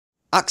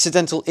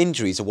Accidental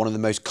injuries are one of the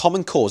most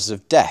common causes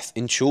of death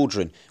in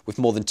children, with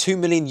more than 2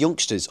 million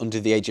youngsters under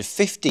the age of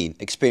 15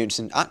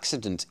 experiencing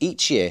accidents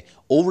each year,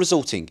 all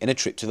resulting in a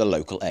trip to the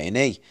local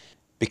A&E.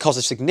 Because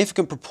a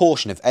significant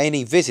proportion of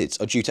A&E visits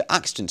are due to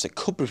accidents that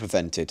could be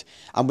prevented,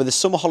 and with the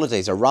summer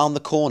holidays around the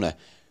corner,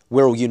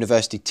 Wirral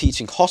University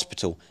Teaching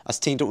Hospital has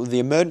teamed up with the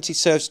Emergency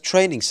Service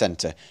Training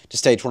Centre to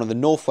stage one of the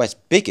North West's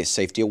biggest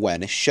safety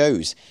awareness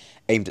shows,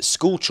 aimed at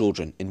school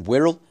children in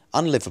Wirral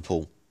and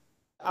Liverpool.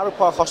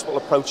 Wirral Hospital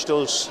approached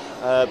us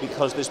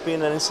because there's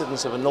been an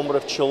incidence of a number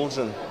of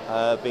children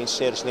being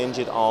seriously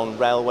injured on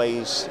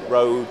railways,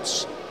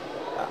 roads,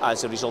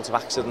 as a result of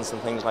accidents and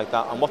things like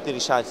that. And what they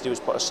decided to do is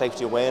put a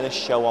safety awareness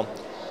show on.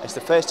 It's the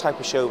first type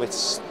of show of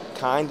its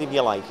kind, if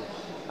you like.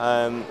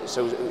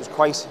 So it was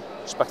quite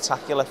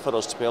spectacular for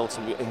us to be able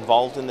to be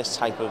involved in this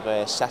type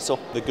of setup.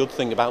 The good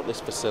thing about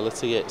this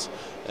facility is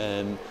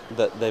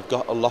that they've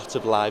got a lot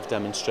of live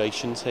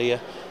demonstrations here,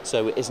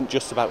 so it isn't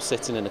just about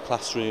sitting in a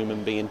classroom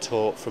and being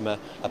taught from a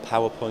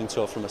PowerPoint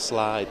or from a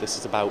slide. This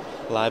is about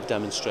live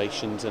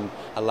demonstrations and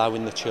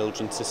allowing the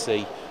children to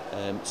see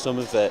some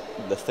of the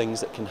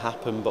things that can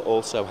happen, but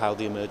also how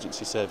the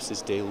emergency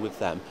services deal with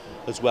them,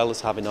 as well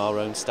as having our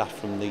own staff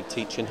from the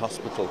teaching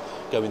hospital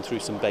going through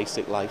some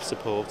basic life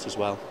support as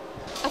well.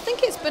 I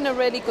think it's been a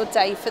really good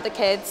day for the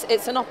kids.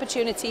 It's an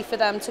opportunity for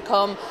them to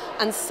come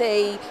and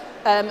see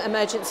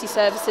emergency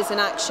services in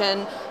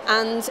action,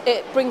 and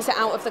it brings it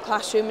out of the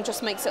classroom and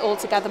just makes it all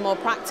together more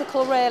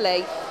practical,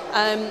 really.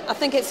 I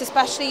think it's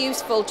especially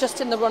useful just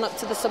in the run-up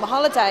to the summer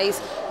holidays,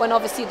 when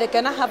obviously they're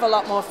going to have a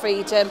lot more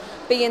freedom,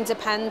 be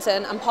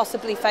independent and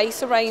possibly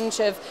face a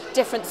range of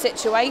different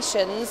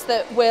situations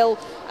that will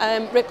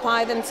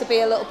require them to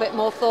be a little bit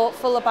more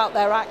thoughtful about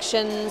their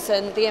actions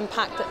and the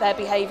impact that their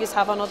behaviours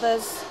have on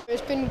others.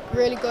 It's been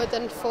really good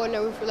and fun,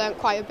 and we've learned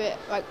quite a bit,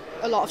 like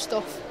a lot of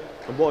stuff.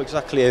 And what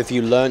exactly have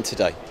you learned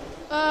today?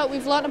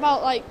 We've learned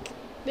about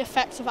the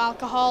effects of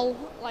alcohol,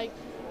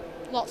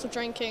 lots of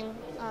drinking,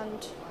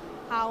 and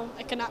how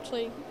it can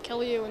actually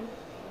kill you and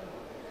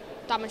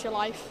damage your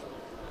life.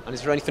 And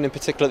is there anything in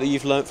particular that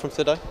you've learned from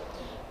today?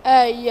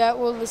 Yeah,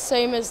 well, the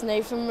same as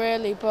Nathan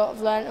really, but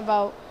I've learnt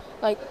about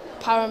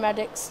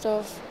paramedic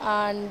stuff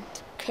and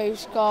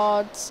coast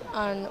guards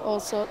and all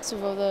sorts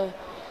of other,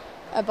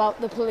 about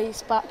the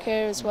police back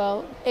here as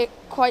well. It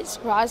quite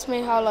surprised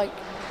me how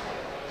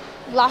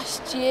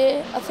last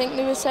year I think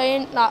they were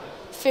saying that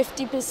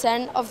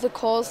 50% of the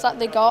calls that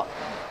they got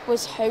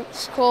was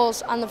hoax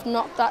calls, and they've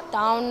knocked that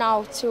down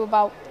now to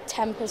about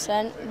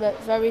 10%, but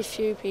very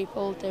few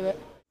people do it.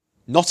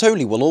 Not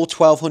only will all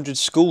 1,200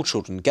 school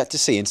children get to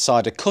see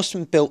inside a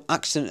custom-built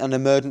accident and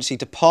emergency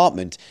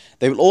department,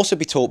 they will also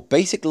be taught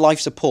basic life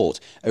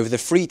support over the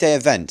 3-day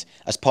event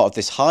as part of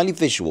this highly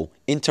visual,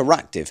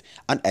 interactive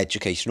and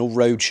educational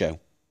roadshow.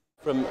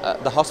 From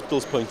the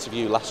hospital's point of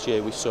view, last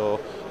year we saw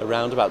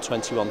around about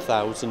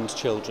 21,000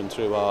 children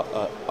through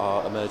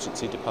our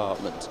emergency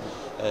department,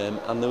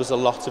 and there was a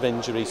lot of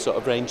injuries, sort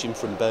of ranging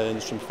from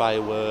burns from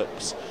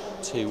fireworks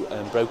to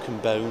broken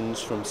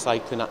bones from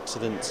cycling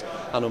accidents,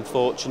 and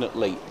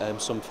unfortunately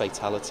some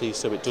fatalities.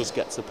 So it does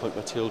get to the point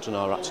where children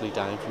are actually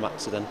dying from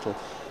accidental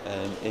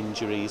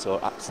injuries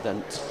or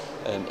accidents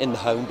in the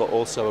home, but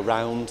also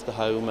around the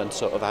home and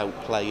sort of out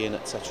playing,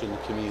 etc. in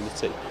the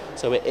community.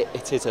 So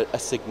it is a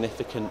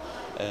significant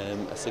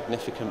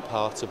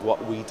part of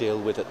what we deal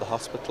with at the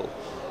hospital,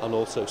 and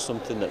also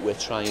something that we're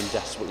trying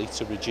desperately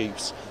to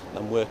reduce,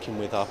 and working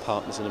with our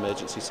partners in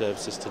emergency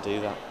services to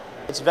do that.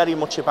 It's very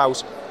much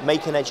about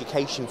making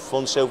education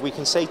fun, so if we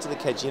can say to the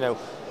kids,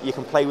 you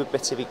can play with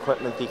bits of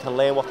equipment, you can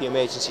learn what the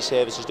emergency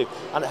services do,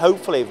 and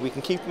hopefully if we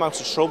can keep them out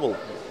of trouble,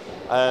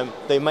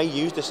 they may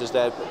use this as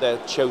their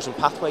chosen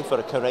pathway for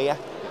a career,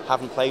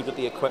 having played with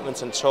the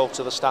equipment and talk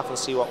to the staff and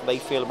see what they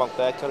feel about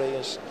their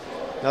careers.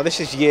 Now this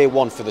is year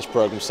 1 for this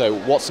programme, so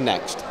what's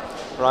next?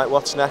 Right,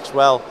 what's next?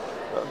 Well,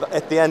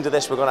 at the end of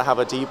this we're going to have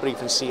a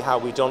debrief and see how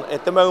we've done.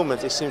 At the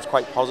moment it seems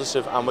quite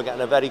positive, and we're getting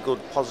a very good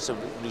positive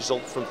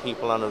result from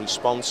people and a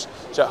response.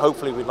 So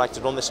hopefully we'd like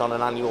to run this on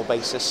an annual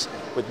basis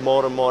with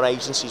more and more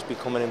agencies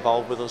becoming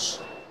involved with us.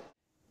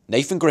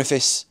 Nath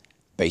Griffiths,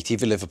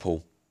 BayTV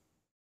Liverpool.